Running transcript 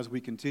As we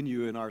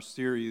continue in our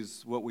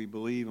series, What We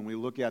Believe, and we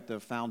look at the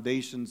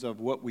foundations of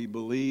what we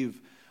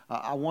believe,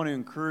 I want to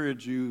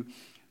encourage you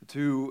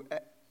to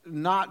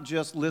not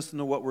just listen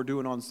to what we're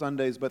doing on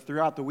Sundays, but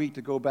throughout the week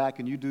to go back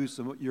and you do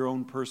your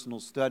own personal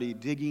study,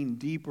 digging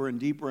deeper and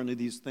deeper into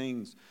these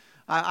things.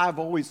 I've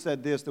always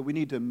said this, that we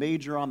need to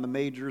major on the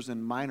majors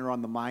and minor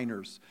on the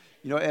minors.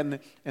 And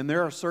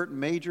there are certain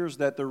majors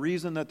that the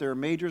reason that they're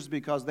majors is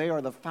because they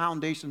are the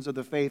foundations of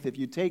the faith. If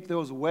you take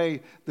those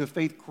away, the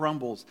faith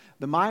crumbles.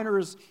 The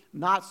minors,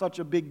 not such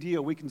a big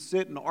deal. We can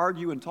sit and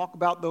argue and talk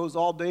about those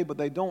all day, but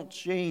they don't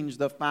change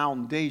the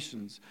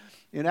foundations.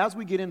 And as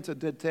we get into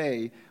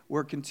today,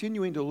 we're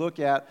continuing to look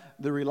at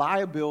the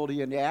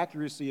reliability and the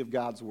accuracy of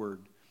God's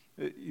Word.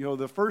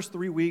 The first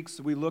 3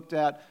 weeks we looked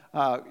at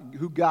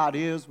who God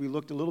is. We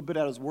looked a little bit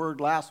at His Word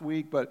last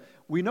week, but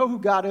we know who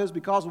God is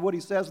because of what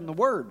He says in the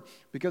Word,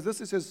 because this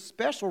is His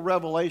special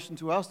revelation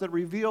to us that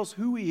reveals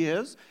who He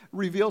is,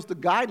 reveals the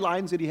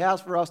guidelines that He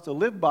has for us to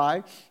live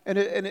by, and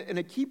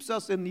it keeps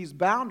us in these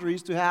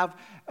boundaries to have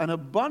an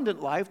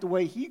abundant life the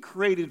way He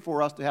created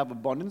for us to have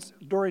abundance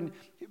during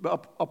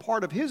a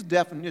part of His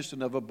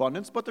definition of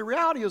abundance. But the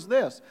reality is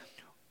this.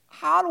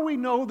 How do we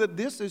know that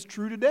this is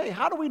true today?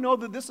 How do we know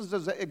that this is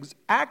as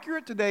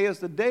accurate today as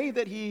the day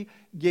that He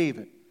gave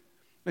it?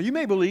 Now, you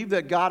may believe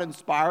that God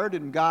inspired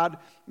and God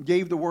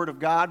gave the Word of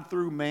God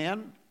through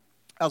man.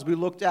 As we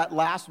looked at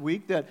last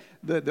week, that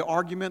the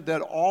argument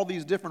that all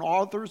these different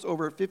authors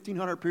over a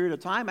 1,500 period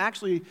of time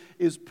actually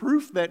is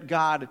proof that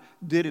God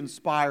did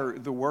inspire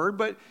the Word.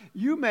 But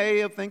you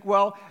may think,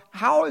 well,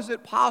 how is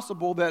it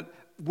possible that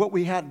what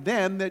we had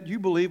then that you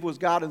believe was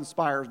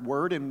God-inspired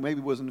Word and maybe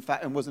was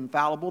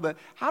infallible, that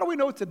how do we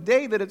know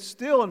today that it's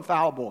still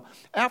infallible?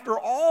 After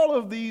all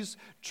of these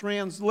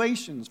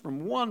translations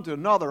from one to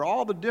another,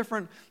 all the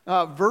different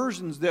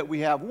versions that we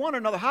have, one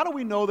another, how do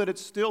we know that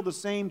it's still the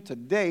same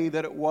today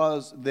that it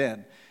was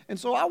then? And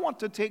so I want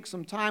to take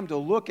some time to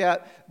look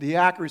at the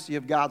accuracy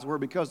of God's Word,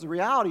 because the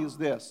reality is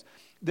this,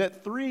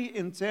 that 3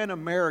 in 10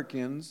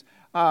 Americans,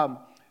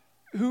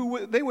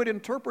 they would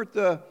interpret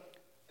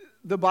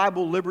the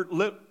Bible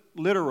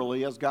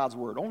literally as God's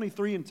Word. Only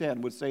 3 in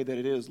 10 would say that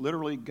it is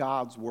literally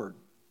God's Word.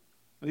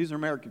 These are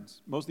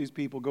Americans. Most of these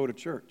people go to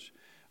church.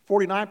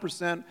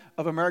 49%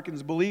 of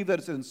Americans believe that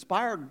it's an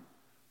inspired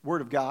Word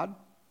of God.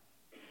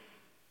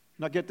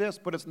 Now get this,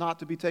 but it's not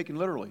to be taken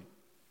literally.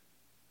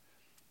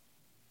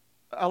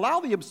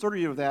 Allow the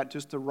absurdity of that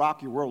just to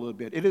rock your world a little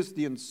bit. It is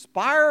the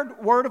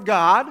inspired Word of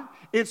God.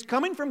 It's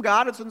coming from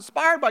God. It's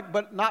inspired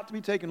but not to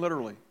be taken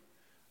literally.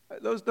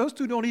 Those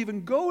two don't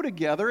even go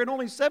together, and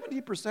only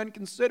 70%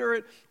 consider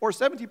it, or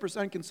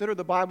 70% consider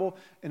the Bible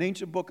an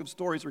ancient book of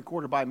stories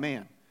recorded by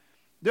man.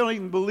 They don't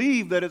even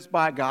believe that it's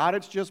by God.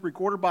 It's just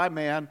recorded by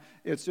man.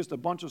 It's just a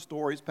bunch of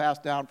stories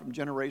passed down from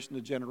generation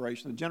to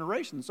generation to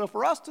generation. So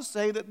for us to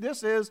say that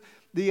this is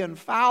the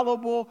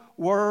infallible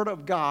Word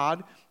of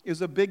God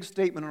is a big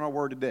statement in our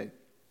word today.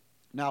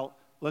 Now,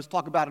 let's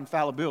talk about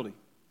infallibility.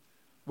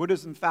 What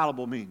does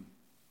infallible mean?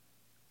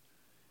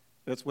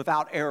 It's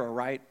without error,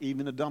 right?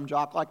 Even a dumb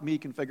jock like me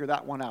can figure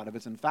that one out. If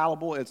it's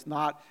infallible,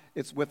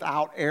 it's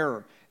without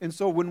error. And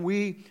so when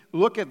we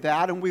look at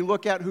that and we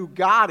look at who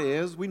God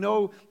is, we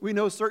know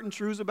certain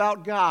truths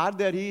about God,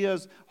 that He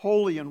is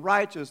holy and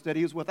righteous, that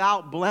He is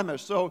without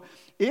blemish. So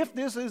if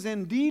this is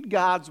indeed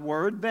God's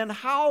Word, then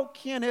how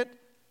can it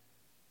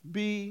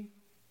be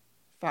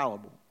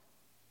fallible?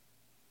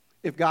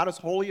 If God is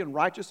holy and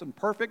righteous and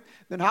perfect,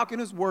 then how can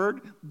His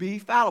Word be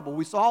fallible?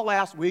 We saw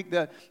last week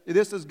that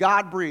this is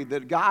God-breathed,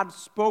 that God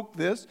spoke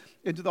this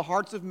into the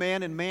hearts of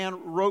man, and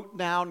man wrote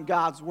down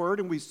God's Word.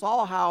 And we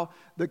saw how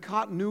the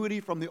continuity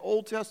from the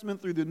Old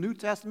Testament through the New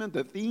Testament,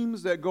 the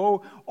themes that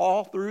go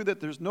all through, that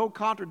there's no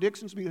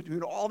contradictions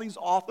between all these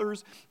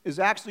authors, is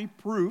actually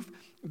proof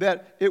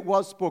that it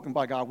was spoken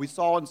by God. We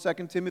saw in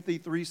 2 Timothy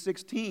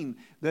 3:16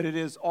 that it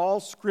is all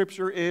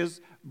Scripture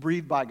is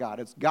breathed by God.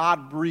 It's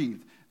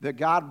God-breathed. That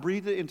God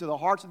breathed it into the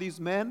hearts of these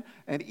men,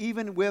 and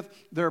even with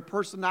their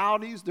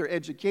personalities, their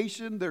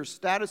education, their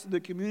status in the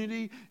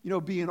community,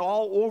 being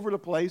all over the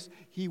place,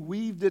 He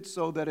weaved it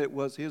so that it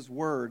was His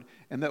Word,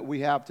 and that we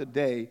have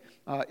today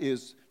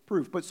is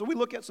proof. But so we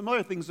look at some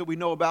other things that we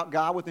know about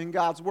God within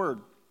God's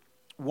Word.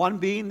 One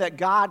being that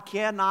God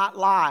cannot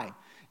lie.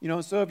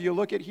 So if you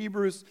look at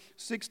Hebrews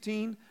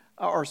 16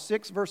 or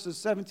 6 verses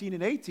 17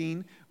 and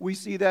 18, we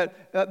see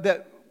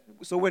that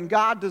so when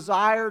God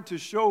desired to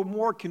show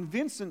more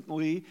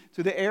convincingly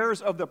to the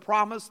heirs of the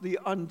promise the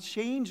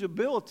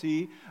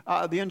unchangeability,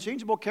 the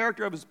unchangeable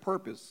character of His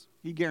purpose,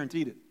 He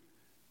guaranteed it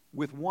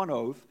with one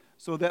oath,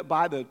 so that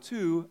by the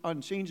two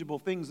unchangeable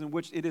things in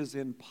which it is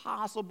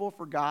impossible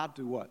for God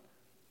to what?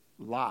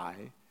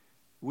 Lie,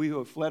 we who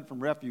have fled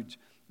from refuge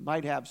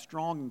might have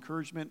strong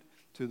encouragement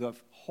to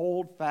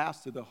hold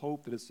fast to the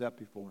hope that is set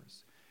before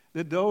us.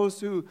 That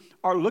those who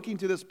are looking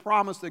to this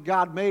promise that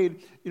God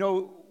made,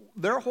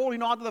 they're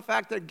holding on to the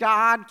fact that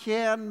God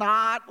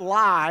cannot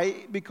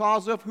lie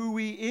because of who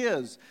He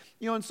is.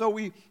 And so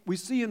we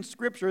see in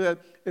Scripture that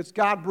it's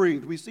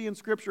God-breathed. We see in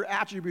Scripture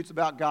attributes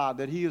about God,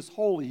 that He is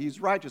holy,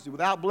 He's righteous,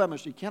 without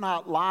blemish, He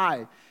cannot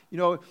lie.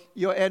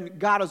 And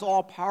God is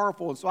all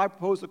powerful. And so I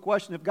pose the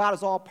question, if God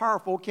is all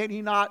powerful, can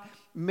he not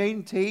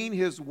maintain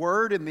his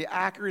word and the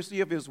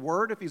accuracy of his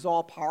word if he's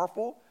all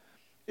powerful?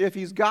 If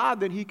he's God,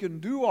 then he can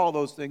do all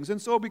those things.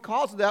 And so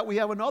because of that, we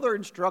have another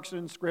instruction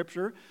in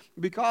Scripture.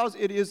 Because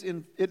it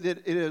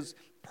is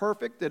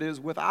perfect, it is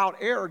without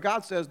error,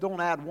 God says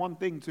don't add one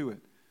thing to it.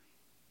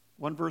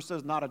 One verse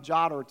says not a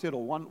jot or a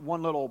tittle,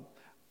 one little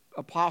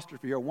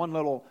apostrophe or one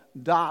little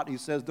dot, he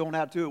says don't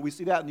add to it. We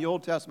see that in the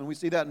Old Testament. We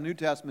see that in the New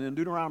Testament. In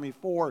Deuteronomy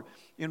 4,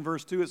 in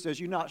verse 2, it says,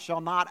 "You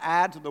shall not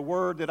add to the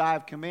word that I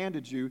have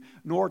commanded you,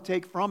 nor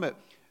take from it,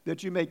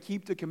 that you may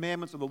keep the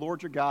commandments of the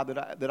Lord your God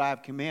that I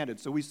have commanded."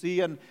 So we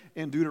see in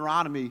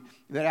Deuteronomy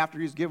that after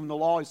he's given the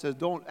law, he says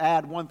don't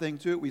add one thing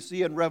to it. We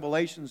see in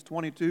Revelations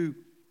 22,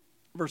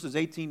 verses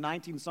 18,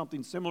 19,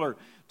 something similar,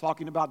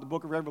 talking about the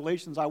book of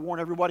Revelations. "I warn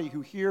everybody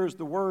who hears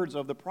the words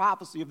of the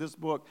prophecy of this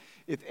book,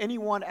 if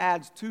anyone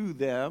adds to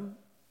them,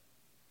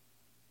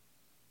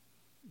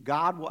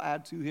 God will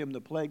add to him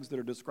the plagues that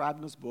are described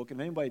in this book.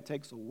 And if anybody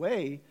takes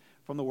away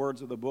from the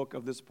words of the book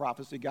of this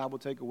prophecy, God will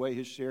take away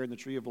his share in the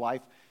tree of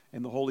life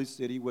and the holy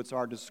city, which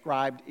are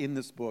described in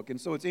this book."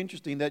 And so it's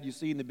interesting that you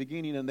see in the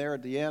beginning and there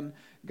at the end,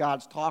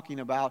 God's talking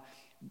about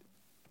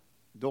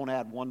don't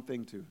add one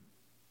thing to it,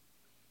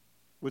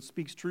 which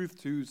speaks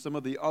truth to some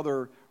of the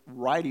other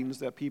writings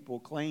that people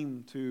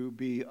claim to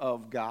be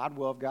of God.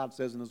 Well, if God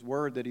says in his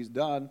word that he's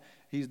done,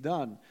 he's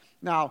done.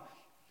 Now,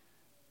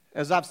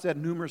 as I've said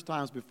numerous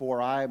times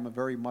before, I am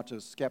very much a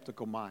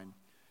skeptical mind.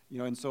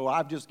 And so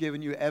I've just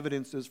given you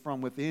evidences from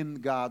within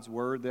God's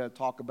word that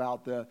talk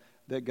about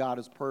that God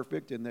is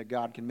perfect and that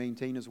God can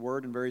maintain his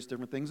word and various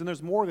different things. And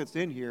there's more that's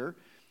in here.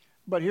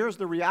 But here's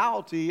the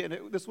reality,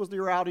 and this was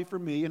the reality for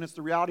me, and it's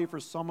the reality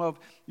for some of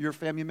your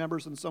family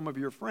members and some of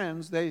your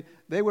friends. They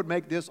would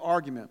make this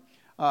argument,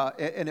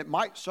 and it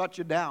might shut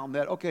you down,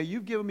 that, okay,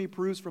 you've given me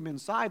proofs from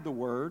inside the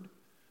word,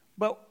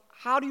 but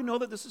how do you know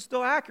that this is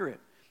still accurate?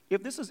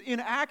 If this is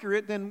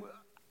inaccurate, then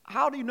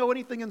how do you know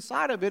anything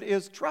inside of it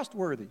is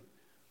trustworthy?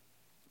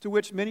 To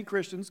which many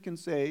Christians can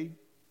say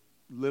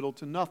little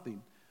to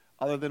nothing,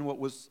 other than what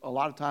was a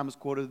lot of times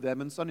quoted to them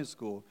in Sunday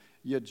school.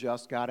 You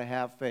just got to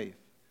have faith.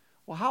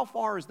 Well, how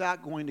far is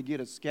that going to get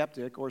a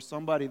skeptic or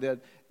somebody that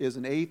is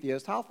an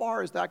atheist? How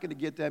far is that going to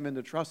get them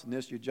into trusting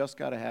this? You just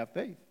got to have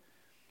faith.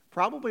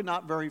 Probably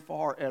not very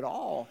far at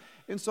all.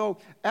 And so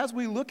as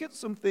we look at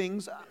some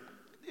things,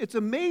 it's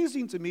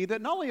amazing to me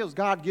that not only has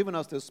God given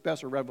us this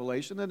special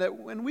revelation, and that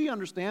when we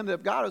understand that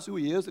if God is who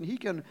he is and he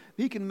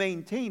can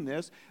maintain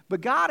this,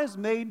 but God has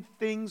made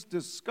things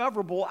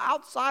discoverable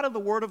outside of the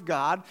Word of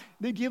God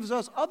that gives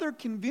us other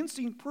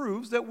convincing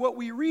proofs that what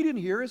we read in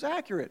here is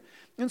accurate.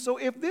 And so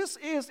if this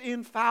is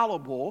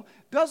infallible,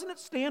 doesn't it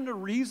stand to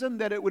reason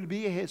that it would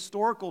be a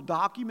historical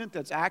document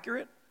that's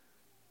accurate?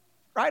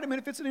 Right? I mean,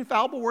 if it's an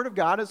infallible word of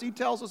God, as he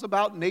tells us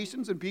about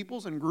nations and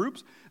peoples and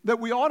groups, that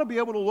we ought to be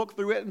able to look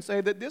through it and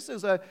say that this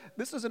is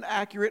an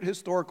accurate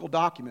historical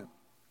document.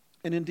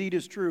 And indeed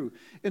is true.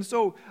 And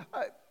so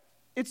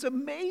it's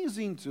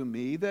amazing to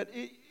me that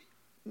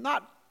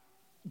not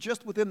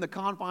just within the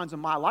confines of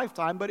my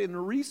lifetime, but in the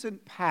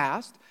recent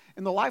past,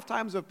 in the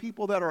lifetimes of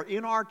people that are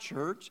in our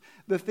church,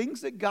 the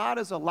things that God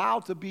has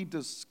allowed to be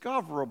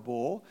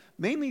discoverable,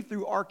 mainly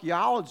through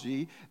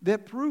archaeology,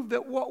 that prove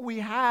that what we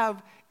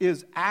have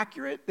is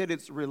accurate, that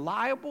it's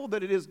reliable,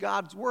 that it is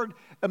God's word,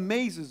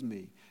 amazes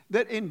me.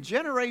 That in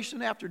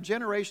generation after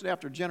generation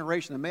after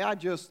generation, and may I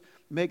just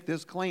make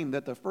this claim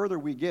that the further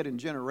we get in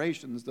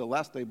generations, the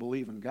less they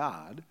believe in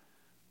God.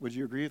 Would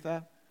you agree with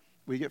that?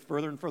 We get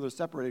further and further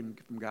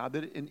separated from God,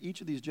 that in each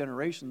of these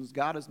generations,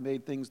 God has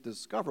made things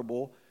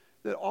discoverable,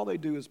 that all they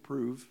do is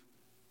prove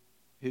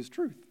his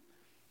truth.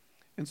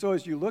 And so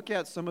as you look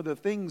at some of the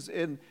things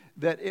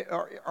that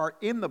are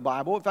in the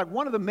Bible, in fact,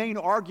 one of the main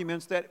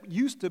arguments that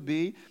used to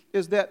be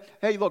is that,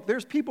 hey, look,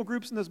 there's people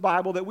groups in this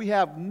Bible that we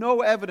have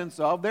no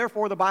evidence of,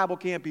 therefore the Bible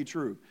can't be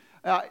true.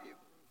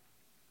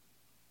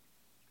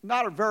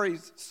 Not a very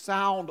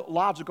sound,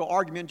 logical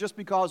argument. Just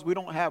because we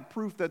don't have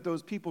proof that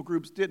those people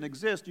groups didn't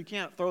exist, you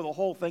can't throw the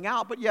whole thing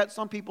out. But yet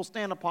some people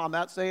stand upon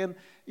that saying,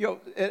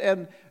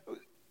 and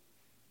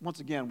once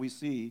again, we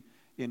see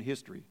in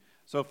history.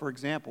 So for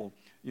example,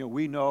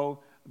 we know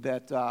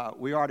that,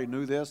 we already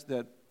knew this,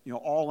 that,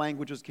 all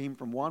languages came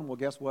from one. Well,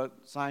 guess what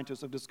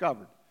scientists have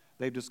discovered?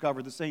 They've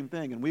discovered the same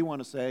thing. And we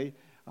want to say,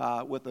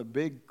 with a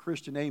big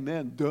Christian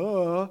amen,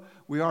 duh,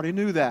 we already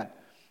knew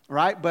that,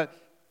 right? But,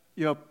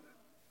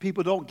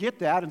 people don't get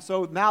that, and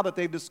so now that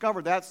they've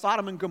discovered that,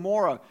 Sodom and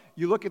Gomorrah,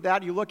 you look at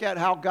that, you look at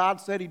how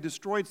God said he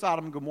destroyed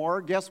Sodom and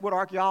Gomorrah, guess what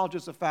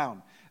archaeologists have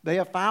found? They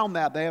have found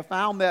that. They have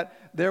found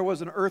that there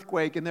was an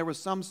earthquake and there was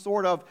some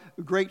sort of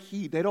great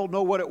heat. They don't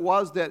know what it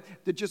was that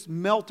just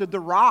melted the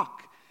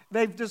rock.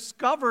 They've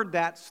discovered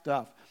that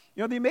stuff.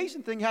 The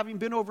amazing thing, having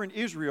been over in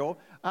Israel,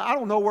 I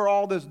don't know where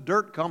all this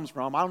dirt comes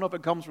from. I don't know if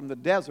it comes from the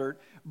desert,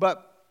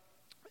 but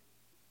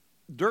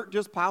Dirt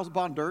just piles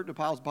upon dirt,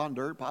 piles upon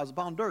dirt, piles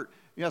upon dirt.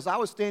 Yes, I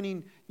was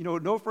standing,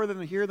 no further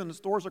than here than the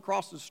stores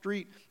across the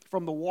street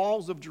from the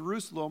walls of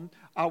Jerusalem.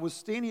 I was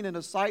standing in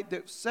a site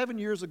that 7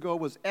 years ago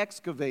was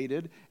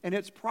excavated, and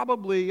it's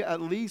probably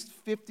at least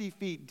 50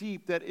 feet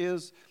deep. That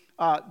is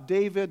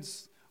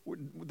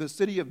the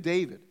city of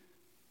David.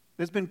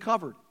 It's been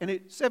covered, and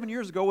 7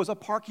 years ago was a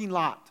parking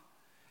lot.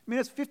 I mean,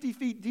 it's 50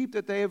 feet deep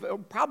that they have,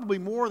 probably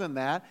more than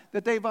that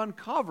they've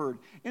uncovered.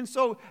 And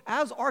so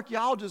as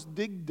archaeologists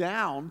dig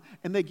down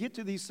and they get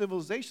to these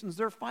civilizations,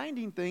 they're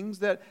finding things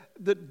that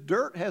the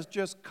dirt has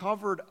just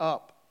covered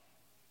up.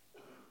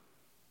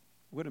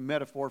 What a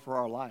metaphor for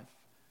our life.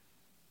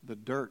 The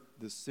dirt,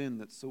 the sin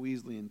that so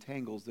easily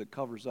entangles, that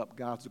covers up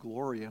God's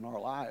glory in our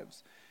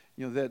lives.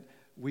 That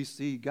we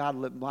see God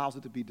allows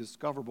it to be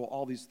discoverable,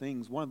 all these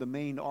things. One of the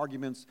main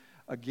arguments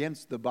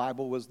against the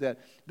Bible was that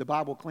the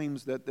Bible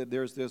claims that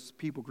there's this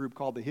people group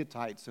called the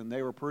Hittites, and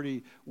they were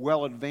pretty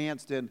well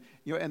advanced, and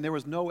there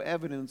was no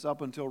evidence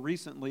up until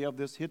recently of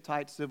this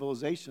Hittite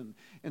civilization.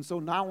 And so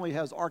not only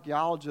has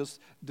archaeologists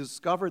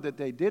discovered that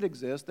they did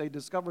exist, they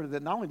discovered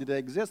that not only did they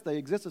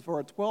existed for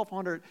a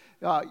 1,200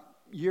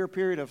 year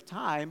period of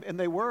time, and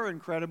they were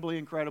incredibly,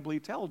 incredibly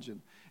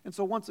intelligent. And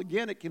so once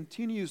again, it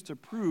continues to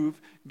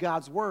prove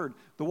God's word.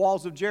 The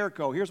walls of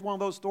Jericho. Here's one of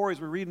those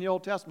stories we read in the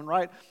Old Testament,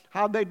 right?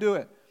 How'd they do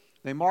it?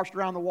 They marched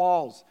around the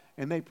walls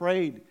and they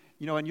prayed.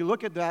 And you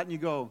look at that and you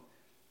go,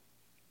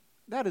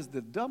 that is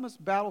the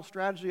dumbest battle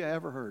strategy I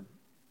ever heard.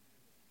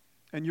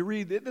 And you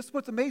read, this is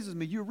what amazes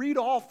me. You read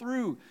all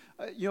through,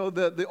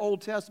 the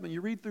Old Testament.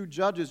 You read through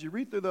Judges. You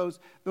read through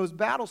those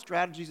battle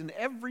strategies, and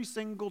every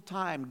single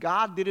time,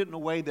 God did it in a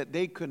way that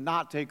they could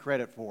not take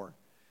credit for.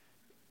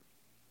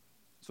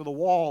 So the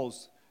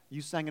walls,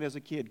 you sang it as a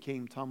kid,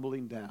 came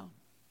tumbling down.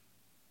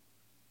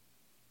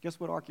 Guess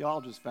what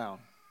archaeologists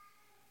found?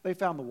 They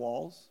found the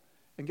walls,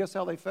 and guess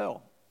how they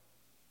fell?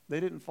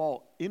 They didn't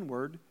fall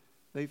inward,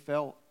 they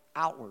fell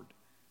outward.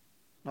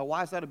 Now,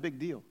 why is that a big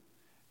deal?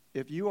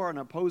 If you are an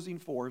opposing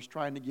force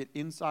trying to get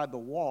inside the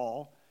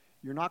wall,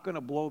 you're not going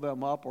to blow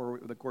them up, or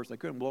of course they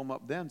couldn't blow them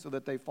up then, so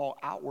that they fall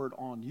outward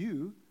on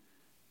you.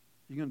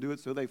 You're going to do it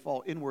so they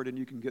fall inward and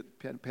you can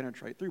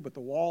penetrate through. But the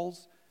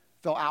walls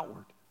fell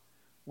outward.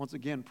 Once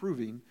again,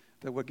 proving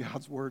that what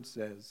God's word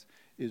says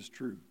is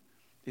true.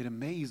 It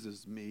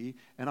amazes me,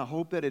 and I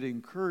hope that it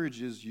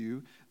encourages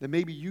you, that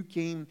maybe you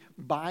came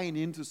buying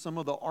into some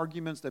of the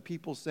arguments that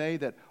people say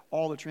that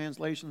all the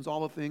translations,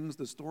 all the things,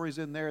 the stories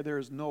in there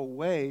is no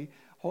way.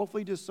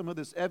 Hopefully just some of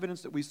this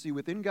evidence that we see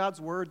within God's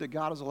word that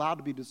God has allowed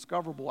to be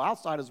discoverable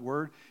outside his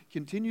word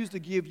continues to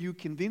give you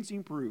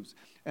convincing proofs.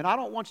 And I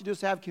don't want you to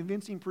just have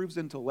convincing proofs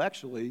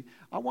intellectually.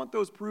 I want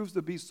those proofs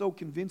to be so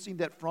convincing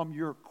that from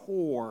your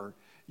core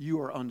you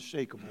are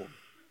unshakable,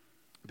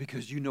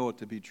 because you know it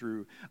to be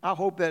true. I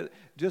hope that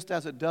just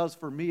as it does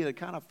for me, it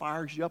kind of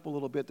fires you up a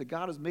little bit, that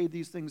God has made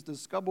these things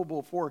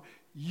discoverable for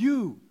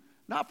you,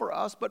 not for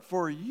us, but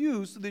for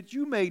you, so that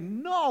you may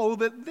know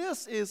that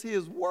this is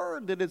his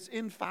word, that it's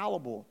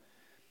infallible.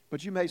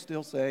 But you may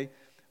still say,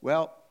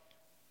 well,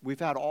 we've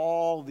had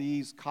all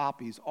these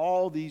copies,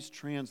 all these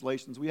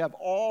translations, we have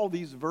all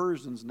these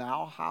versions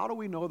now. How do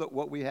we know that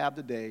what we have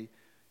today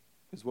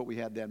is what we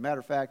had then? Matter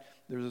of fact,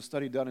 there's a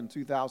study done in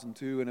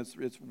 2002, and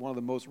it's one of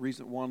the most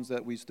recent ones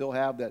that we still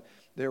have, that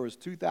there was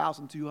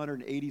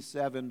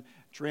 2,287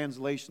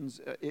 translations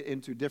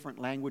into different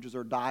languages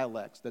or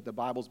dialects that the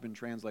Bible's been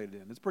translated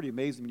in. It's pretty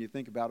amazing when you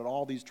think about it,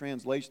 all these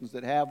translations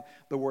that have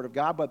the Word of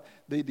God. But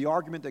the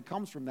argument that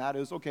comes from that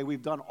is, okay,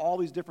 we've done all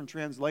these different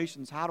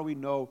translations. How do we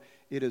know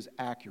it is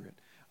accurate?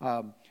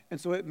 And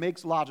so it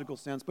makes logical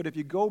sense. But if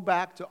you go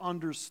back to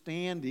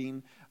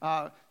understanding,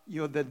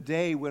 the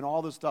day when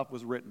all this stuff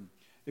was written,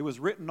 it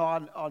was written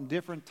on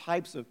different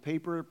types of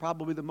paper.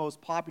 Probably the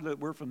most popular that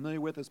we're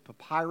familiar with is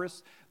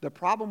papyrus. The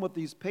problem with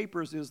these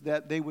papers is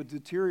that they would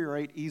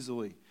deteriorate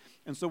easily.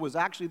 And so it was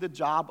actually the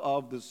job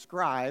of the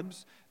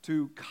scribes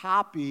to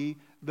copy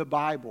the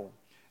Bible.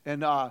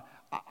 And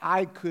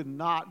I could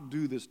not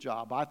do this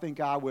job. I think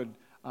I would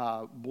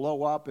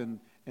blow up and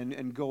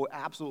go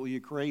absolutely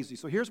crazy.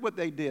 So here's what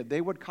they did.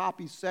 They would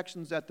copy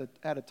sections at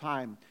a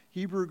time.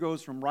 Hebrew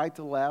goes from right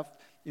to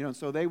left,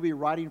 so they would be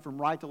writing from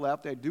right to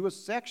left. They'd do a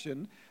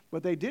section,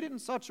 but they did it in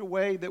such a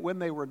way that when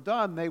they were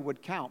done, they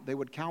would count. They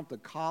would count the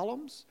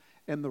columns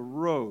and the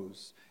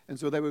rows. And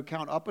so they would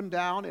count up and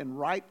down and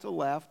right to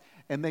left,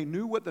 and they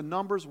knew what the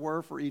numbers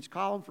were for each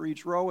column, for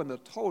each row, and the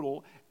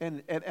total.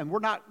 And we're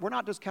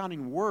not just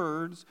counting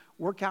words,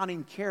 we're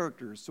counting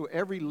characters. So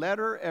every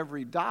letter,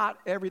 every dot,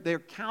 they're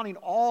counting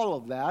all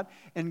of that.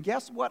 And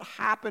guess what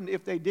happened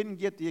if they didn't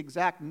get the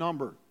exact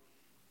number?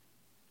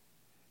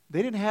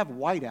 They didn't have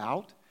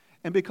whiteout.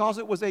 And because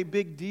it was a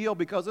big deal,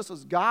 because this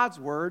is God's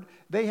word,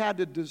 they had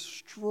to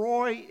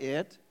destroy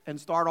it and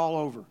start all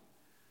over.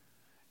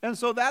 And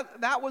so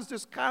that was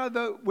just kind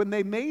of when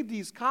they made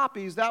these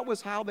copies, that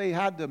was how they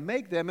had to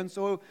make them. And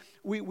so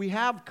we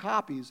have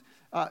copies.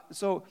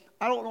 So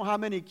I don't know how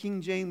many King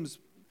James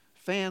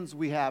fans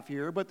we have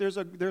here, but there's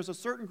a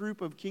certain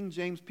group of King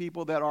James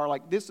people that are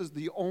like, this is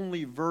the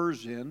only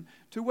version,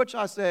 to which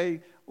I say,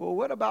 well,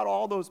 what about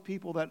all those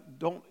people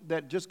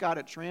that just got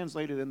it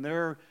translated in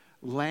their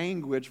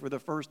language for the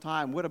first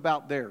time? What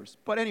about theirs?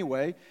 But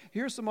anyway,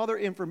 here's some other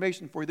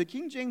information for you. The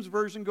King James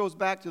Version goes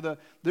back to the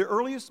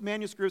earliest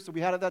manuscripts that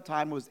we had at that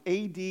time was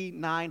AD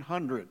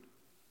 900.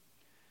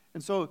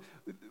 And so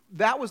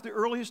that was the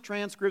earliest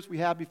transcripts we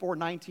had before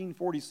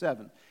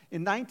 1947.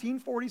 In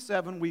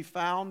 1947,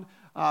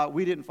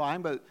 we didn't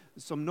find, but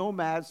some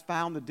nomads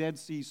found the Dead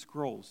Sea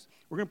Scrolls.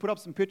 We're going to put up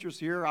some pictures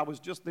here. I was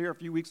just there a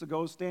few weeks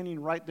ago, standing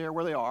right there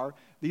where they are.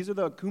 These are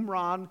the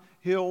Qumran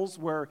Hills,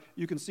 where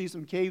you can see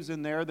some caves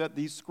in there that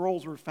these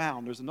scrolls were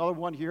found. There's another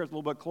one here, it's a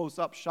little bit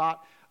close-up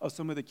shot of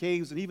some of the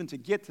caves, and even to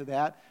get to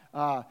that,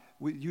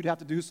 you'd have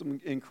to do some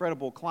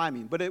incredible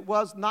climbing. But it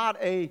was not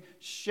a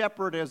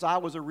shepherd, as I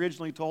was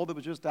originally told, that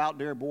was just out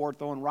there bored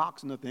throwing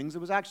rocks into things.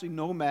 It was actually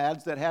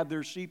nomads that had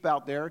their sheep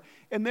out there,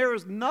 and there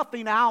is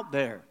nothing out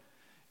there.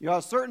 You know,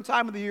 a certain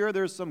time of the year,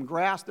 there's some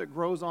grass that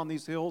grows on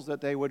these hills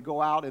that they would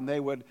go out and they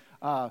would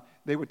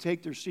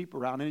take their sheep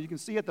around. And you can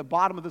see at the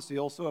bottom of this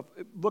hill, so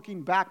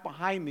looking back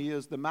behind me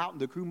is the mountain,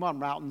 the Qumran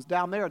Mountains.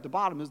 Down there at the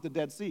bottom is the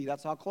Dead Sea.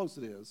 That's how close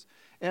it is.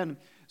 And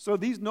so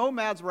these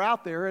nomads were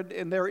out there,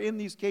 and they're in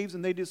these caves,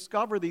 and they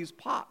discover these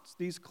pots,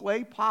 these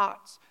clay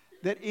pots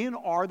that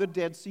are the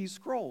Dead Sea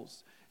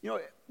Scrolls. You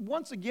know,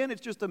 once again, it's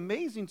just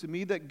amazing to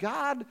me that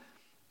God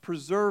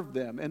preserved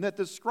them, and that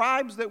the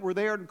scribes that were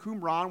there in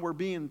Qumran were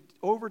being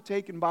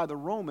overtaken by the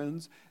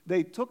Romans.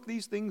 They took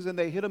these things and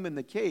they hid them in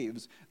the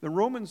caves. The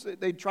Romans,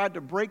 they tried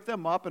to break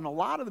them up, and a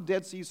lot of the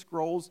Dead Sea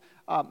Scrolls,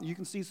 you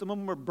can see some of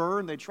them are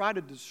burned. They tried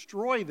to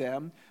destroy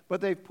them,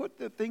 but they've put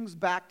the things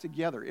back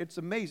together. It's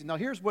amazing. Now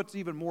here's what's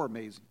even more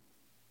amazing.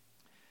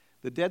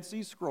 The Dead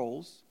Sea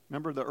Scrolls,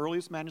 remember the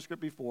earliest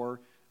manuscript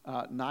before,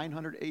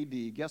 900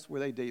 AD, guess where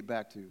they date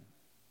back to?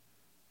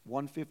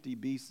 150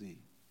 BC.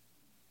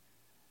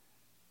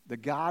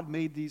 That God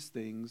made these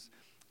things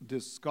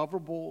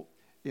discoverable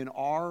in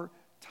our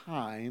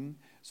time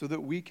so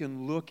that we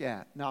can look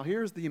at. Now,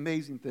 here's the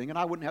amazing thing, and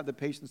I wouldn't have the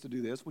patience to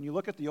do this. When you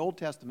look at the Old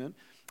Testament,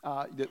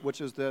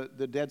 which is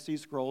the Dead Sea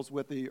Scrolls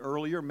with the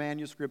earlier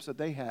manuscripts that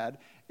they had,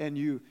 and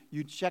you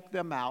check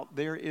them out,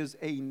 there is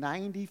a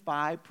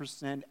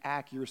 95%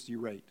 accuracy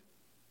rate.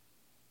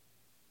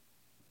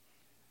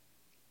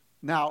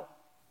 Now,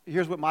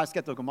 here's what my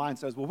skeptical mind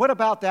says. Well, what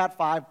about that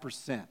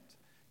 5%?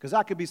 Because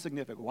that could be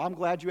significant. Well, I'm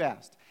glad you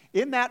asked.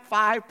 In that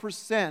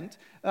 5%,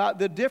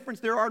 the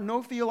difference, there are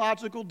no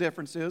theological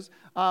differences.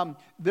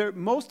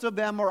 Most of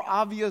them are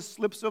obvious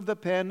slips of the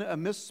pen, a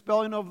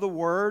misspelling of the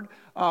word,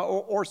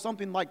 or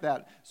something like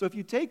that. So if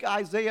you take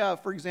Isaiah,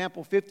 for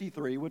example,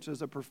 53, which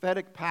is a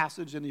prophetic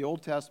passage in the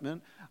Old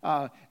Testament,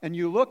 and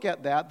you look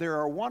at that, there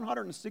are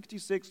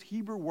 166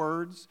 Hebrew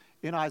words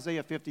in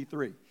Isaiah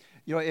 53.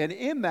 You know, and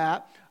in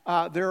that,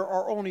 there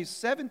are only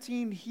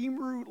 17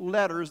 Hebrew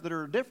letters that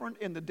are different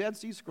in the Dead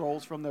Sea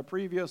Scrolls from the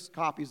previous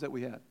copies that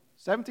we had.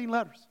 17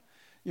 letters.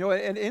 You know,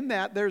 and in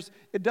that,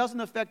 it doesn't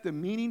affect the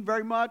meaning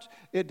very much.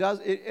 It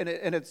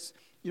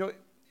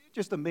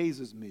just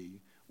amazes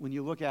me when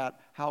you look at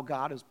how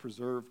God has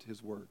preserved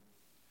His Word.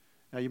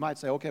 Now, you might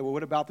say, okay, well,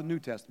 what about the New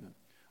Testament?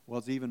 Well,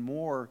 it's even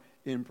more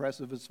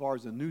impressive as far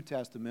as the New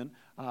Testament.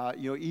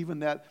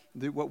 Even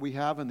what we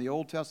have in the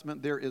Old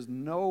Testament, there is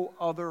no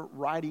other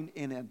writing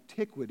in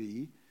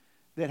antiquity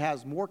that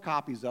has more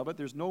copies of it.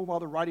 There's no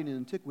other writing in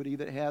antiquity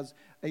that has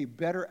a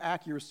better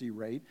accuracy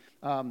rate.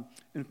 As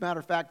a matter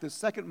of fact, the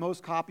second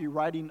most copy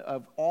writing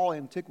of all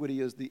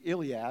antiquity is the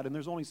Iliad, and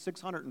there's only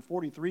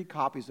 643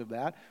 copies of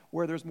that,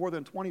 where there's more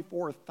than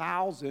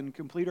 24,000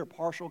 complete or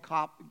partial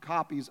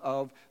copies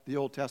of the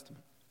Old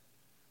Testament.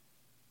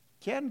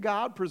 Can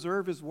God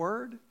preserve His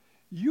Word?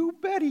 You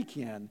bet He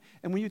can.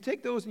 And when you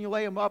take those and you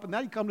lay them up, and now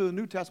you come to the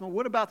New Testament,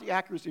 what about the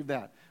accuracy of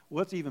that?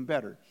 Well, it's even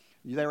better.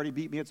 You already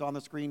beat me. It's on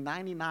the screen.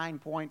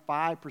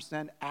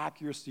 99.5%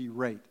 accuracy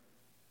rate.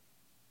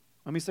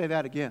 Let me say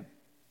that again.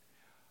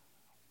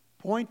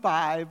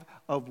 0.5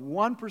 of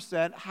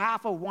 1%,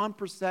 half of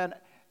 1%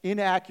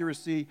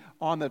 inaccuracy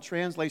on the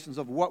translations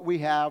of what we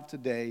have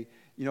today,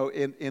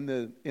 in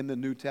the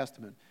New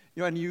Testament.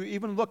 And you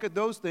even look at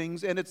those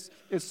things, and it's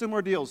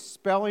similar deals,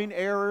 spelling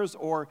errors,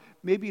 or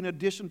maybe in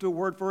addition to a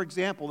word. For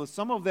example,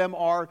 some of them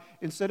are,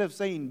 instead of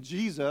saying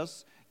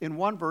Jesus in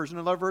one version,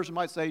 another version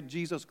might say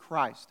Jesus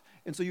Christ.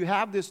 And so you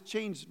have this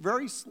change,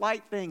 very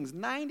slight things,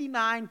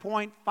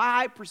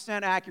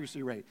 99.5%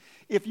 accuracy rate.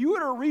 If you were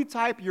to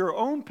retype your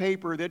own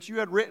paper that you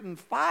had written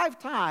 5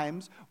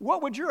 times,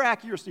 what would your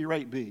accuracy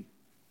rate be?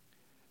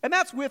 And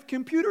that's with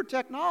computer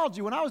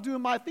technology. When I was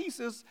doing my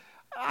thesis,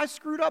 I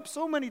screwed up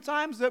so many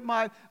times that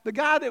the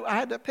guy that I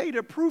had to pay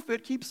to proof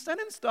it keeps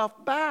sending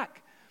stuff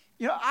back.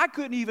 I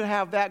couldn't even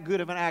have that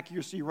good of an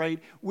accuracy rate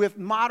with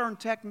modern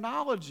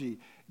technology.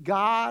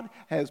 God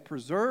has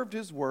preserved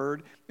His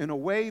Word in a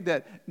way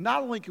that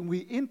not only can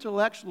we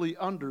intellectually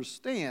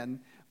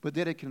understand, but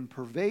that it can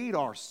pervade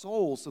our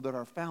souls so that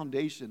our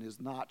foundation is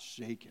not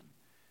shaken.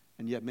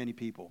 And yet many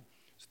people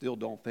still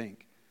don't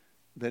think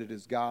that it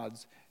is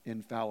God's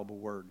infallible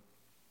Word.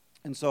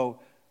 And so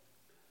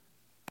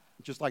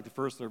Just like the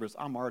first service,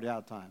 I'm already out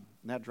of time.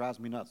 And that drives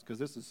me nuts because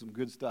this is some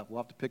good stuff. We'll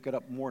have to pick it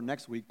up more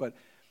next week. But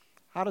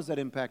how does that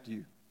impact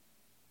you?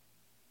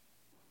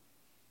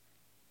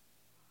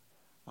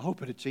 I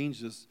hope it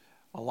changes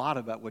a lot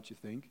about what you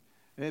think.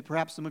 And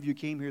perhaps some of you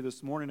came here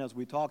this morning as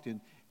we talked,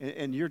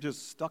 and you're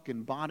just stuck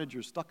in bondage.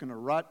 You're stuck in a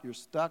rut. You're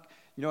stuck.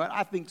 You know,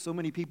 I think so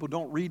many people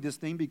don't read this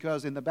thing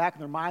because in the back of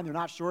their mind, they're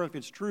not sure if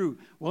it's true.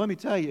 Well, let me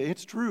tell you,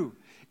 it's true.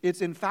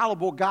 It's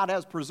infallible. God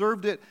has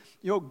preserved it.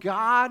 You know,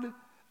 God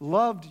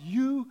loved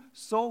you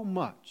so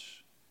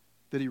much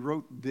that he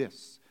wrote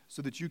this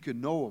so that you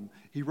can know him.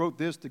 He wrote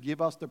this to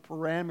give us the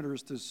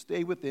parameters to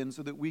stay within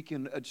so that we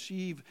can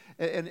achieve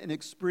and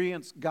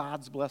experience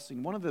God's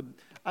blessing.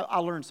 I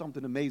learned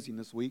something amazing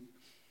this week.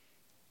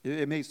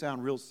 It may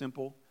sound real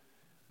simple,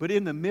 but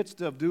in the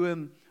midst of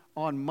doing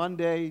on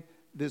Monday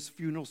this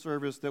funeral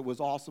service that was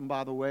awesome,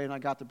 by the way, and I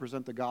got to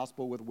present the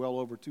gospel with well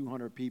over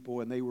 200 people,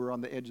 and they were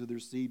on the edge of their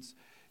seats.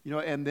 You know,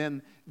 and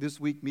then this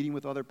week meeting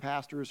with other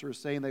pastors who are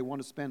saying they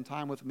want to spend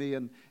time with me.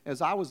 And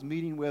as I was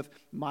meeting with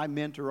my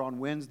mentor on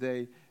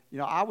Wednesday, you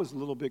know, I was a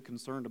little bit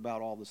concerned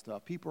about all this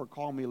stuff. People are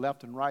calling me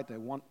left and right. They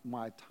want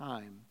my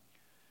time.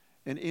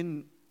 And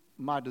in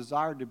my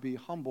desire to be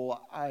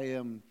humble, I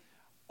am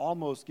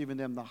almost giving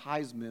them the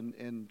Heisman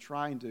and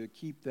trying to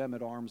keep them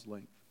at arm's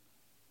length.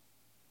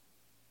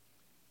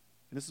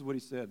 And this is what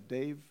he said: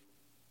 Dave,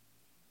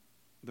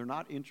 they're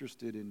not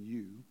interested in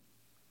you.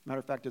 Matter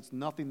of fact, it's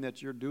nothing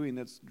that you're doing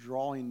that's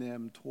drawing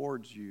them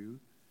towards you.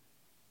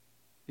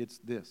 It's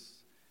this.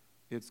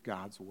 It's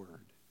God's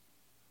Word.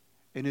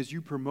 And as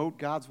you promote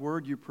God's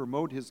Word, you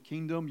promote His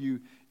kingdom,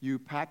 you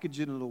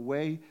package it in a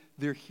way,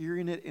 they're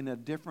hearing it in a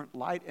different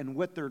light, and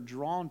what they're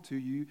drawn to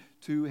you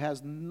to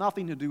has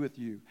nothing to do with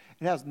you.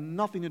 It has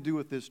nothing to do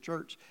with this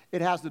church.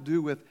 It has to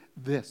do with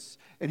this.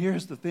 And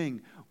here's the thing.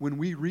 When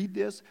we read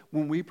this,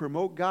 when we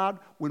promote God,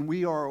 when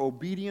we are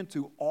obedient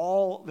to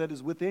all that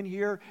is within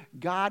here,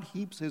 God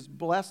heaps His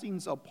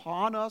blessings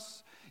upon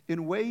us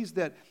in ways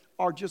that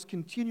are just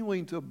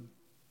continuing to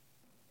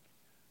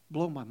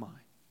blow my mind.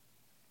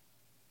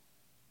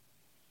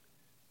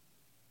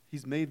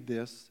 He's made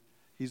this,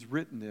 He's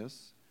written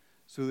this,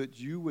 so that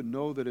you would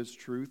know that it's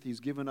truth. He's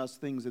given us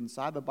things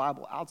inside the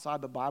Bible,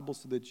 outside the Bible,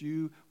 so that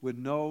you would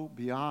know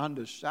beyond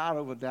a shadow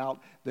of a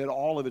doubt that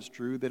all of it's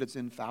true, that it's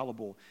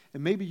infallible.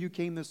 And maybe you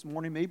came this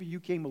morning, maybe you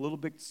came a little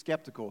bit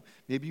skeptical.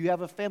 Maybe you have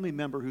a family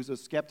member who's a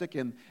skeptic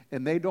and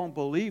they don't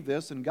believe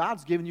this, and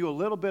God's given you a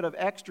little bit of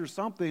extra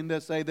something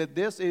to say that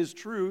this is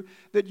true,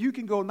 that you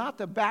can go not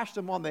to bash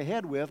them on the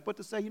head with, but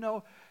to say, you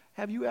know,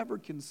 have you ever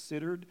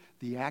considered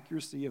the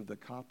accuracy of the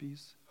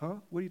copies? Huh?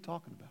 What are you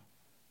talking about?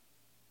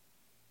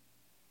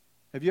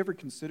 Have you ever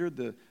considered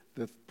the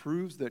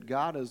proofs that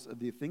God has,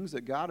 the things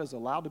that God has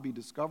allowed to be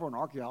discovered in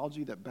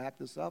archaeology that back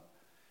this up?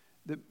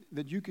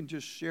 That you can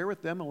just share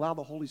with them and allow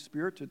the Holy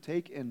Spirit to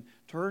take and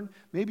turn?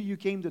 Maybe you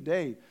came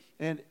today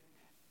and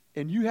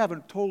you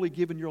haven't totally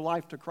given your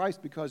life to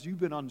Christ because you've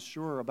been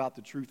unsure about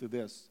the truth of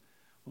this.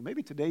 Well,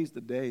 maybe today's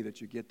the day that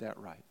you get that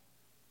right.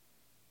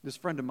 This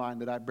friend of mine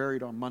that I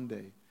buried on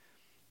Monday,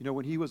 you know,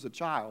 when he was a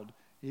child,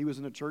 he was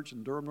in a church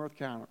in Durham, North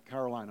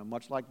Carolina,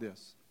 much like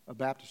this, a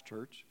Baptist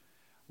church,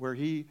 where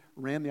he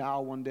ran the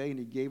aisle one day and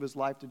he gave his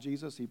life to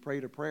Jesus. He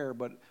prayed a prayer,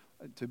 but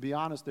to be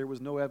honest, there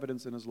was no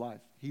evidence in his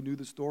life. He knew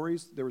the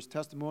stories. There was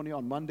testimony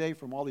on Monday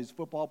from all these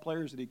football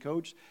players that he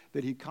coached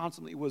that he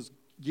constantly was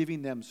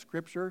giving them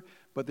scripture,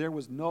 but there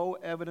was no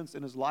evidence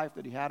in his life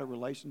that he had a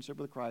relationship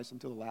with Christ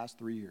until the last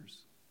 3 years.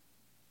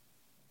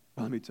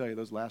 Well, let me tell you,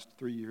 those last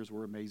 3 years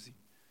were amazing.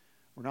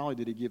 Where not only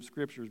did he give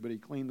scriptures, but he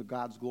claimed to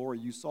God's glory.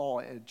 You saw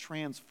a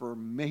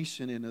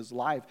transformation in his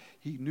life.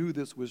 He knew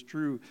this was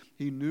true.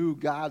 He knew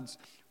God's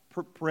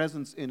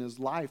presence in his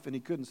life, and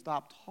he couldn't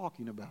stop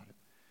talking about it.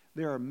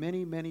 There are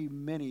many, many,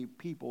 many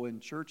people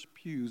in church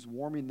pews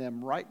warming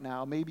them right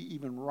now, maybe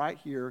even right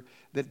here,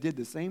 that did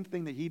the same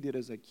thing that he did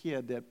as a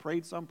kid, that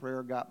prayed some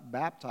prayer, got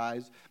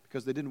baptized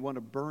because they didn't want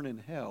to burn in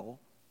hell,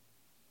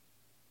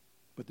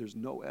 but there's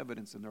no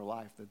evidence in their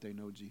life that they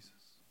know Jesus.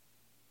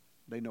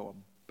 They know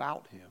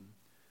about him,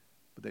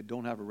 but they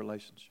don't have a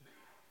relationship.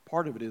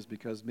 Part of it is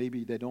because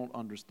maybe they don't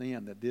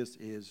understand that this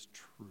is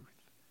truth.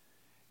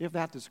 If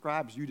that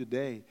describes you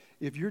today,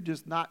 if you're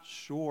just not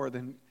sure,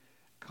 then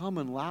come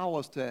and allow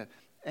us to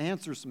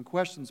answer some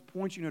questions,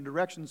 point you in a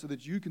direction so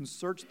that you can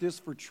search this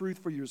for truth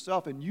for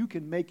yourself and you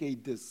can make a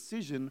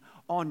decision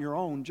on your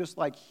own just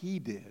like he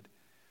did.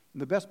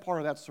 And the best part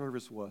of that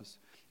service was,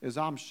 as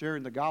I'm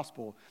sharing the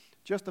gospel,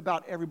 just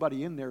about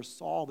everybody in there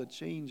saw the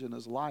change in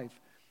his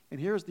life. And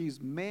here's these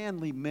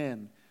manly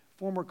men,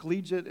 former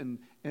collegiate and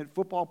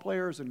football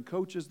players and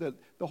coaches, that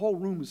the whole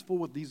room is full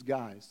with these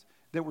guys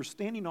that were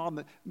standing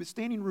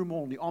room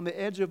only, on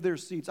the edge of their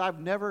seats. I've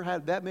never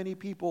had that many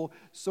people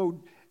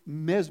so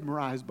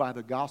mesmerized by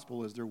the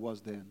gospel as there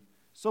was then.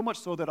 So much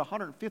so that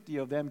 150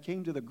 of them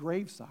came to the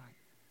graveside.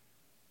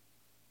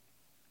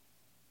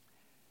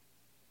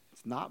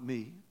 It's not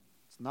me.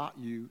 It's not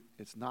you.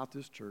 It's not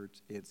this church.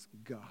 It's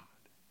God.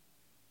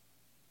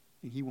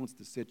 And he wants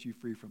to set you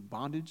free from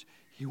bondage.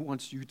 He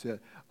wants you to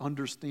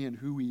understand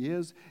who he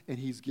is. And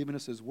he's given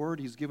us his word.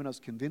 He's given us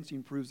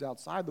convincing proofs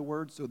outside the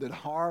word so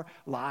that our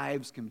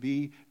lives can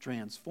be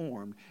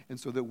transformed and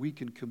so that we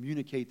can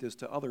communicate this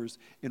to others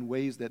in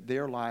ways that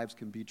their lives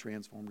can be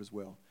transformed as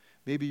well.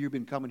 Maybe you've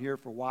been coming here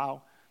for a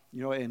while,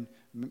 and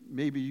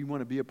maybe you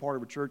want to be a part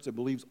of a church that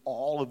believes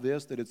all of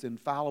this, that it's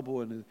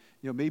infallible, and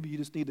maybe you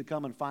just need to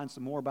come and find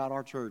some more about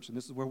our church. And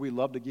this is where we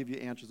love to give you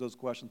answers to those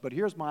questions. But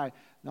I'm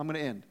going to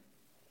end.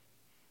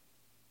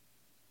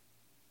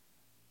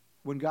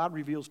 When God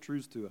reveals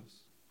truths to us,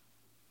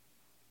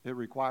 it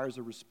requires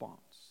a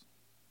response.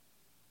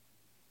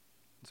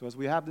 So as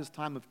we have this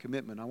time of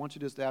commitment, I want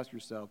you just to ask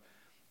yourself,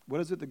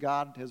 what is it that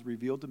God has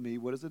revealed to me?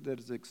 What is it that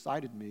has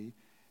excited me?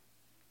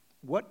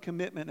 What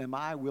commitment am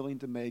I willing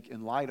to make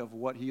in light of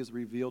what he has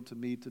revealed to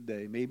me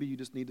today? Maybe you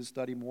just need to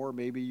study more.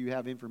 Maybe you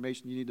have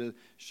information you need to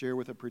share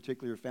with a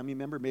particular family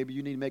member. Maybe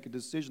you need to make a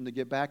decision to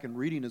get back and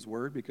reading his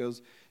word,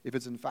 because if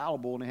it's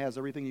infallible and it has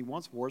everything he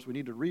wants for us, we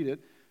need to read it.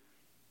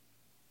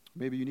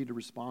 Maybe you need to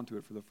respond to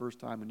it for the first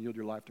time and yield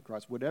your life to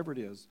Christ. Whatever it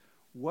is,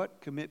 what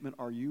commitment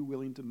are you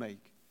willing to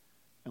make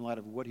in light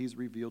of what he's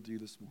revealed to you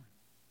this morning?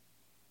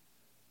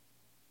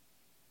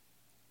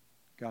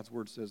 God's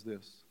word says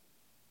this: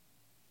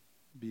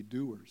 be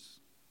doers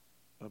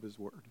of his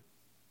word,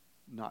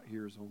 not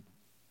hearers only.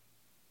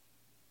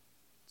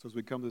 So as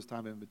we come to this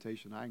time of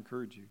invitation, I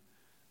encourage you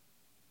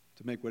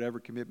to make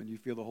whatever commitment you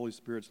feel the Holy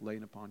Spirit's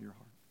laying upon your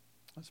heart.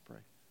 Let's pray.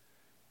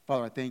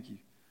 Father, I thank you.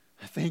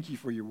 I thank you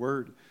for your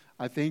word.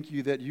 I thank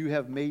you that you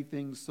have made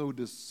things so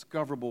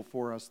discoverable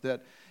for us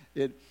that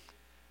it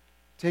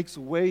takes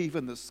away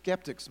even the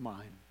skeptic's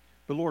mind.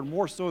 But Lord,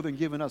 more so than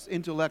giving us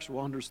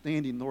intellectual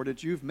understanding, Lord,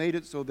 that you've made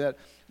it so that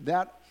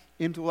that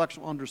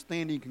intellectual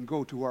understanding can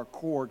go to our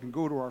core, can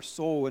go to our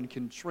soul, and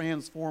can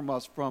transform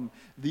us from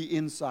the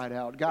inside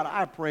out. God,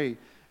 I pray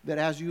that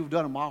as you've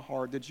done in my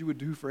heart, that you would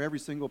do for every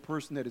single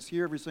person that is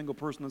here, every single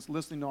person that's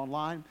listening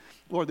online.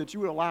 Lord, that you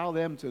would allow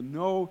them to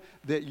know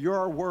that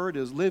your word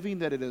is living,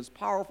 that it is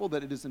powerful,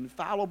 that it is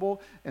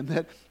infallible, and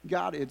that,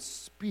 God, it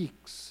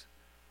speaks,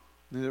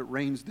 and that it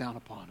rains down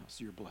upon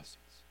us your blessings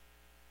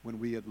when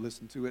we have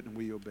listened to it and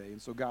we obey. And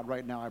so, God,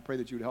 right now, I pray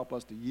that you would help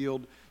us to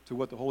yield to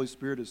what the Holy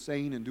Spirit is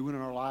saying and doing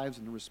in our lives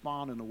and to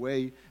respond in a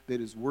way that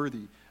is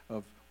worthy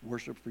of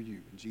worship for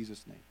you. In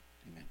Jesus' name,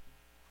 amen.